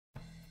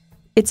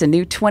It's a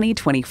new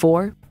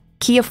 2024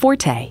 Kia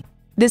Forte.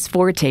 This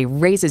Forte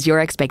raises your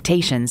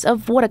expectations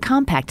of what a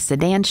compact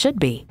sedan should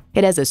be.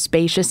 It has a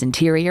spacious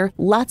interior,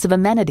 lots of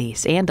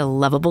amenities, and a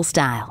lovable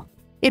style.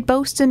 It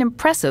boasts an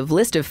impressive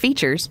list of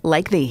features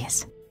like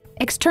these: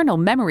 external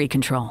memory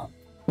control,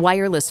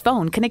 wireless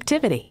phone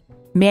connectivity,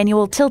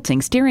 manual tilting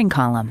steering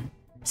column,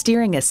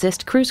 steering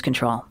assist cruise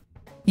control,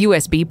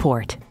 USB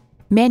port,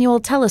 manual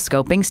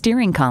telescoping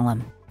steering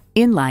column,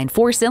 inline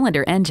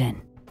 4-cylinder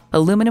engine,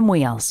 aluminum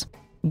wheels,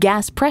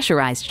 gas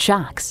pressurized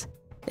shocks,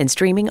 and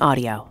streaming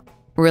audio.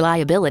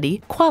 Reliability,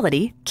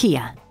 quality,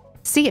 Kia.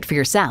 See it for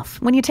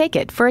yourself when you take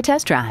it for a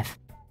test drive.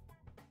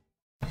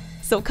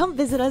 So come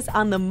visit us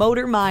on the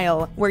Motor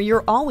Mile, where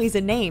you're always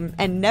a name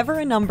and never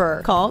a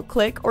number. Call,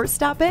 click, or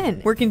stop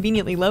in. We're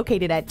conveniently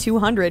located at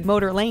 200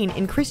 Motor Lane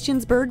in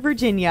Christiansburg,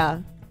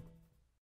 Virginia.